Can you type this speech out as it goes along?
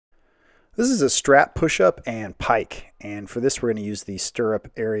This is a strap push-up and pike, and for this we're going to use the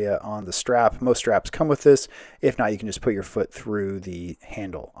stirrup area on the strap. Most straps come with this. If not, you can just put your foot through the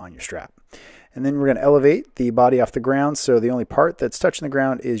handle on your strap. And then we're going to elevate the body off the ground, so the only part that's touching the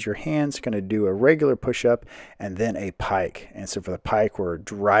ground is your hands. Going to do a regular push-up and then a pike. And so for the pike, we're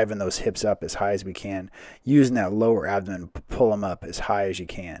driving those hips up as high as we can, using that lower abdomen to pull them up as high as you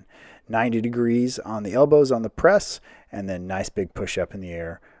can. 90 degrees on the elbows on the press, and then nice big push-up in the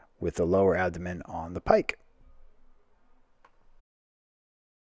air with the lower abdomen on the pike.